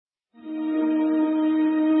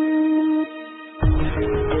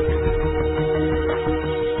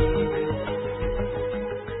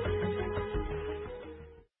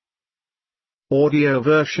Audio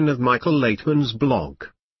version of Michael Laitman's blog.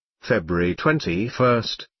 February 21,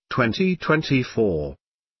 2024.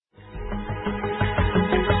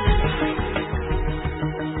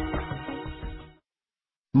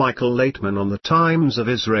 Michael Laitman on the Times of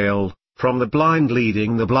Israel, from the blind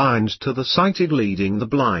leading the blind to the sighted leading the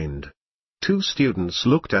blind. Two students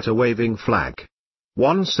looked at a waving flag.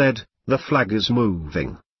 One said, "The flag is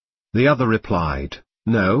moving." The other replied,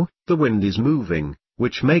 "No, the wind is moving,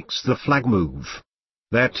 which makes the flag move."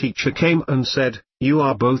 Their teacher came and said, "You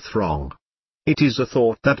are both wrong. It is a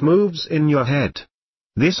thought that moves in your head."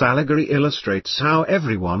 This allegory illustrates how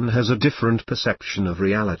everyone has a different perception of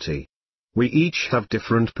reality. We each have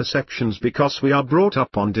different perceptions because we are brought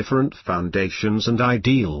up on different foundations and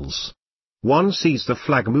ideals. One sees the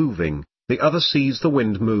flag moving, the other sees the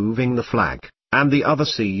wind moving the flag, and the other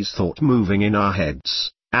sees thought moving in our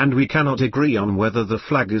heads, and we cannot agree on whether the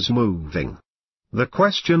flag is moving. The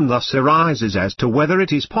question thus arises as to whether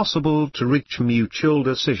it is possible to reach mutual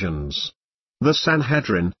decisions. The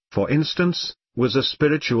Sanhedrin, for instance, was a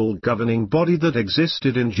spiritual governing body that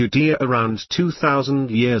existed in Judea around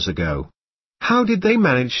 2000 years ago. How did they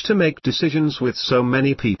manage to make decisions with so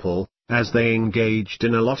many people, as they engaged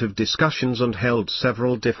in a lot of discussions and held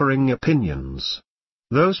several differing opinions?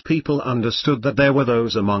 Those people understood that there were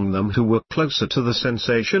those among them who were closer to the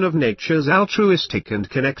sensation of nature's altruistic and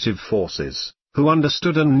connective forces, who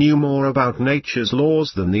understood and knew more about nature's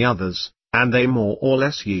laws than the others, and they more or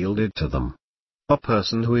less yielded to them. A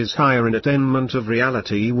person who is higher in attainment of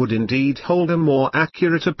reality would indeed hold a more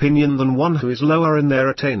accurate opinion than one who is lower in their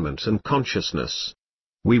attainment and consciousness.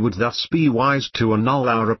 We would thus be wise to annul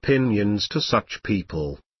our opinions to such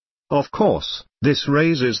people. Of course, this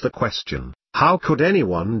raises the question, how could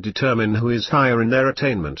anyone determine who is higher in their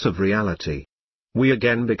attainment of reality? We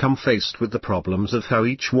again become faced with the problems of how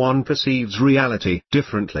each one perceives reality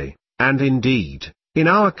differently, and indeed, in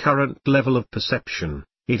our current level of perception,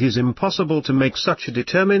 it is impossible to make such a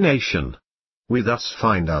determination. We thus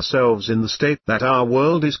find ourselves in the state that our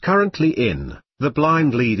world is currently in, the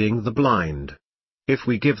blind leading the blind. If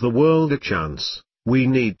we give the world a chance, we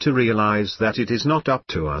need to realize that it is not up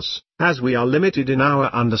to us, as we are limited in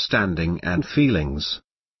our understanding and feelings.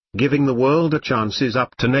 Giving the world a chance is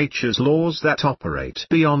up to nature's laws that operate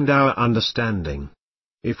beyond our understanding.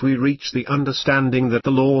 If we reach the understanding that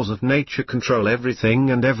the laws of nature control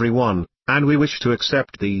everything and everyone, and we wish to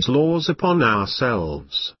accept these laws upon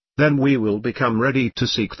ourselves, then we will become ready to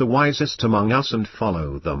seek the wisest among us and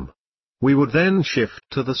follow them. We would then shift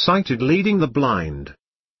to the sighted leading the blind.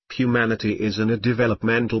 Humanity is in a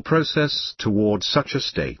developmental process towards such a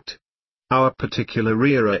state. Our particular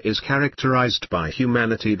era is characterized by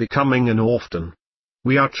humanity becoming an orphan.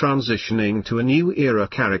 We are transitioning to a new era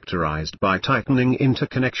characterized by tightening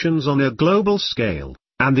interconnections on a global scale,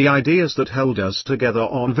 and the ideas that held us together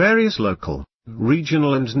on various local,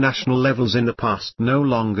 regional and national levels in the past no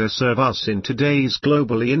longer serve us in today's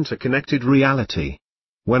globally interconnected reality.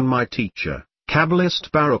 When my teacher,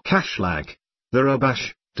 Kabbalist Baruch Ashlag, the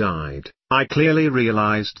Rabash, died, I clearly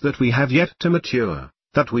realized that we have yet to mature,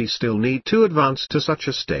 that we still need to advance to such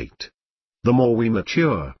a state. The more we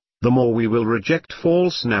mature, the more we will reject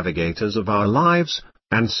false navigators of our lives,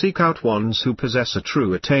 and seek out ones who possess a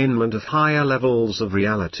true attainment of higher levels of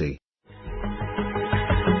reality.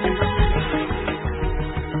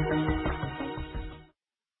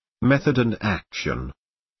 Method and action.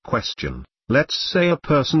 Question. Let's say a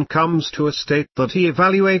person comes to a state that he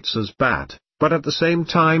evaluates as bad, but at the same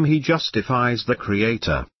time he justifies the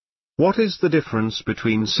Creator. What is the difference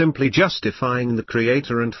between simply justifying the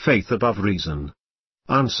Creator and faith above reason?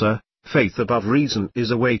 Answer. Faith above reason is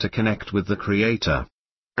a way to connect with the Creator.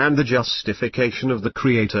 And the justification of the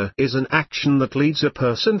Creator is an action that leads a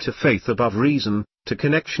person to faith above reason, to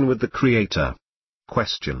connection with the Creator.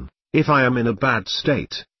 Question. If I am in a bad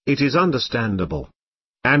state, it is understandable.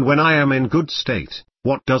 And when I am in good state,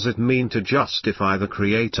 what does it mean to justify the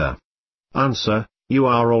Creator? Answer. You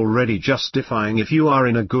are already justifying if you are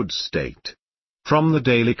in a good state. From the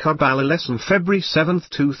Daily Kabbalah Lesson, February 7,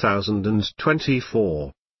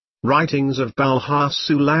 2024. Writings of Baal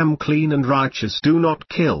HaSulam, clean and righteous, do not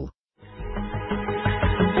kill.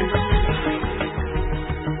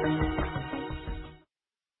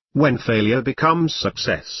 When failure becomes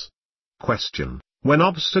success. Question. When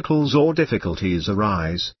obstacles or difficulties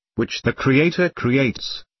arise, which the Creator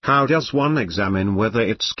creates, how does one examine whether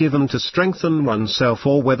it's given to strengthen oneself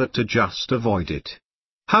or whether to just avoid it?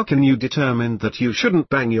 How can you determine that you shouldn't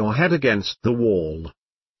bang your head against the wall?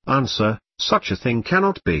 Answer. Such a thing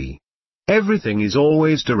cannot be. Everything is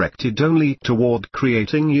always directed only toward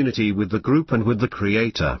creating unity with the group and with the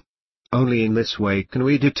Creator. Only in this way can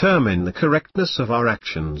we determine the correctness of our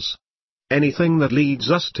actions. Anything that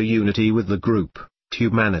leads us to unity with the group,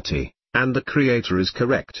 humanity, and the Creator is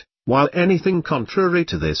correct, while anything contrary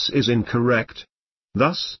to this is incorrect.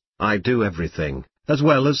 Thus, I do everything, as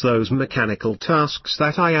well as those mechanical tasks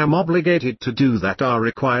that I am obligated to do that are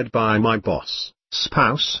required by my boss,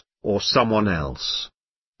 spouse, or someone else.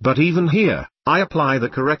 But even here, I apply the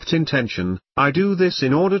correct intention. I do this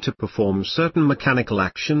in order to perform certain mechanical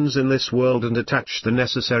actions in this world and attach the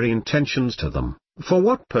necessary intentions to them. For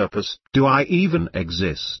what purpose do I even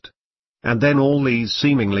exist? And then all these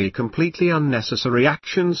seemingly completely unnecessary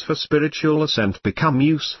actions for spiritual ascent become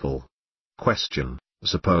useful. Question: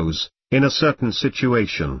 suppose, in a certain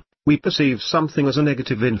situation, we perceive something as a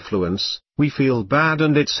negative influence, we feel bad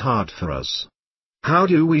and it's hard for us. How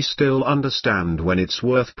do we still understand when it's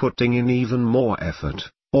worth putting in even more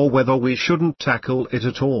effort, or whether we shouldn't tackle it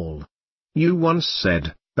at all? You once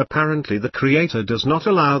said, apparently the Creator does not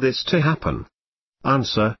allow this to happen.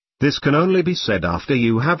 Answer: this can only be said after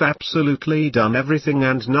you have absolutely done everything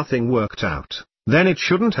and nothing worked out, then it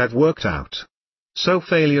shouldn't have worked out. So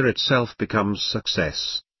failure itself becomes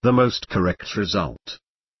success, the most correct result.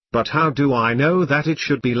 But how do I know that it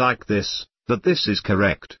should be like this, that this is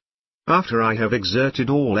correct? After I have exerted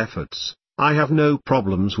all efforts, I have no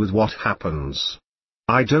problems with what happens.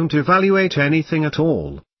 I don't evaluate anything at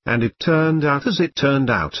all, and it turned out as it turned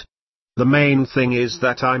out. The main thing is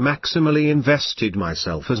that I maximally invested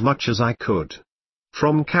myself as much as I could.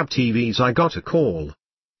 From Cab TV's I got a call.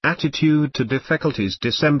 Attitude to difficulties,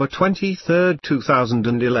 December 23,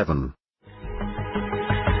 2011.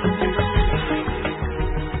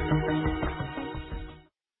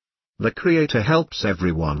 The Creator helps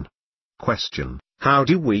everyone. Question: how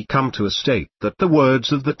do we come to a state that the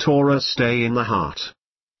words of the Torah stay in the heart?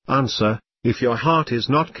 Answer: if your heart is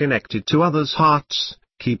not connected to others' hearts,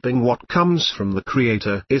 keeping what comes from the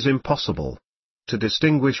Creator is impossible. To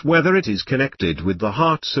distinguish whether it is connected with the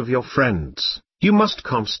hearts of your friends, you must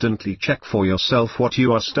constantly check for yourself what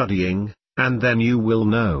you are studying, and then you will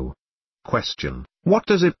know. Question: what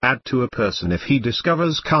does it add to a person if he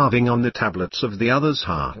discovers carving on the tablets of the others'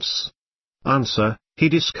 hearts? Answer: he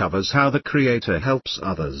discovers how the Creator helps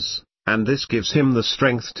others, and this gives him the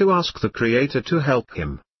strength to ask the Creator to help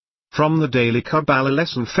him. From the Daily Kabbalah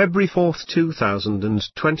Lesson, February 4,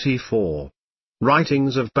 2024.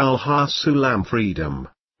 Writings of Baal HaSulam Freedom.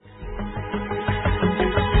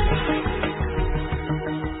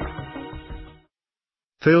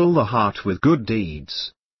 Fill the heart with good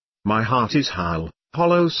deeds. My heart is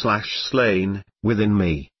hollow/slain, within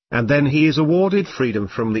me, and then he is awarded freedom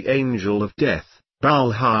from the angel of death,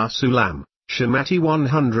 Baal HaSulam, Shemati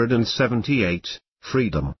 178,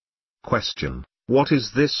 freedom. Question: what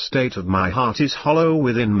is this state of my heart is hollow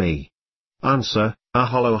within me? Answer: a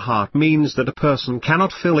hollow heart means that a person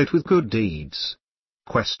cannot fill it with good deeds.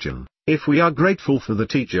 Question: if we are grateful for the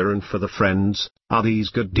teacher and for the friends, are these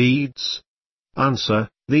good deeds? Answer: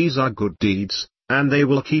 these are good deeds, and they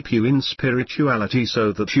will keep you in spirituality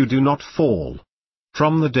so that you do not fall.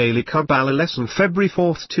 From the Daily Kabbalah Lesson, February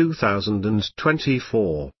 4,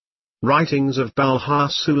 2024. Writings of Baal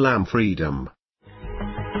HaSulam Freedom.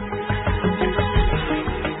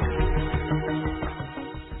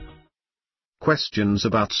 Questions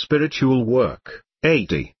about spiritual work,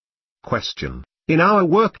 80. Question: in our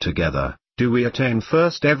work together, do we attain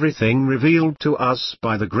first everything revealed to us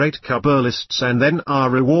by the great Kabbalists and then are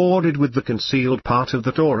rewarded with the concealed part of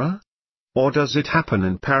the Torah? Or does it happen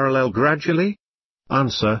in parallel gradually?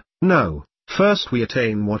 Answer: no, first we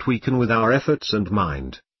attain what we can with our efforts and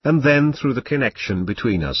mind, and then through the connection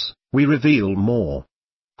between us, we reveal more.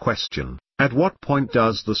 Question: at what point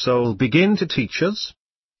does the soul begin to teach us?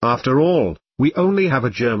 After all, we only have a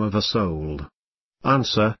germ of a soul.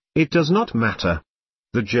 Answer: it does not matter.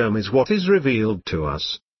 The germ is what is revealed to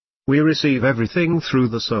us. We receive everything through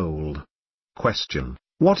the soul. Question: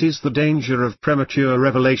 what is the danger of premature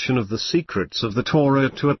revelation of the secrets of the Torah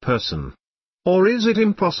to a person? Or is it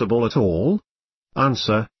impossible at all?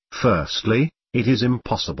 Answer: firstly, it is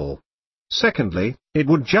impossible. Secondly, it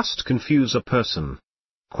would just confuse a person.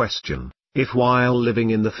 Question: if while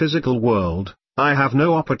living in the physical world, I have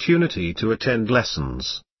no opportunity to attend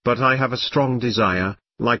lessons, but I have a strong desire,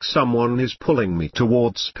 like someone is pulling me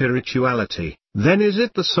towards spirituality, then is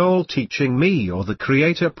it the soul teaching me or the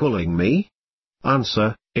Creator pulling me?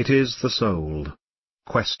 Answer: it is the soul.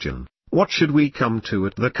 Question: what should we come to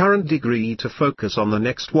at the current degree to focus on the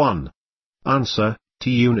next one? Answer: to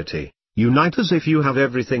unity. Unite as if you have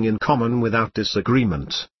everything in common without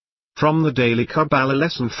disagreement. From the Daily Kabbalah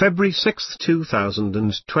Lesson, February 6,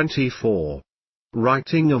 2024.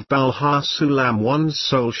 Writing of Balha Sulam, one's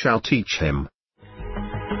soul shall teach him.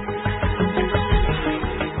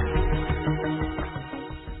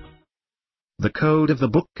 The code of the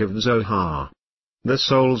Book of Zohar. The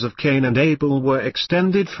souls of Cain and Abel were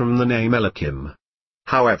extended from the name Elohim.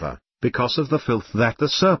 However, because of the filth that the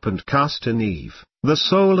serpent cast in Eve, the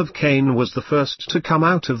soul of Cain was the first to come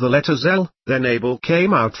out of the letters El, then Abel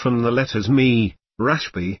came out from the letters Me,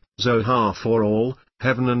 Rashbi, Zohar for all,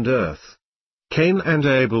 heaven and earth. Cain and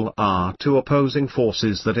Abel are two opposing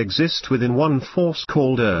forces that exist within one force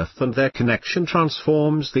called earth, and their connection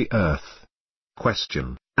transforms the earth.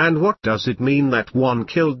 Question: and what does it mean that one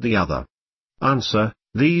killed the other? Answer: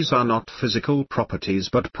 these are not physical properties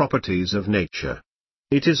but properties of nature.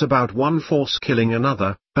 It is about one force killing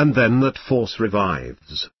another, and then that force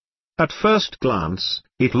revives. At first glance,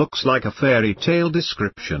 it looks like a fairy tale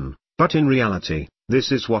description, but in reality, this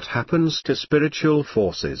is what happens to spiritual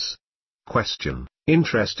forces. Question: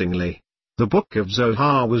 interestingly, the Book of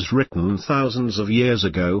Zohar was written thousands of years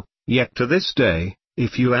ago, yet to this day,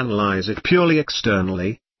 if you analyze it purely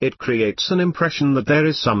externally, it creates an impression that there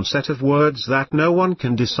is some set of words that no one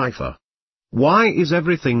can decipher. Why is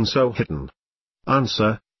everything so hidden?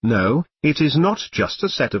 Answer: no, it is not just a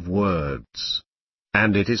set of words.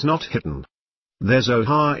 And it is not hidden. Their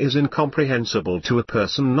Zohar is incomprehensible to a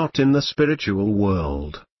person not in the spiritual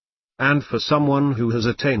world. And for someone who has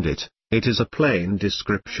attained it, it is a plain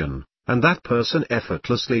description, and that person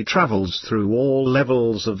effortlessly travels through all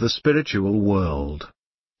levels of the spiritual world.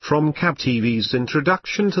 From Cab TV's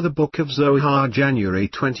Introduction to the Book of Zohar, January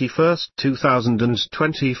 21,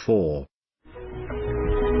 2024.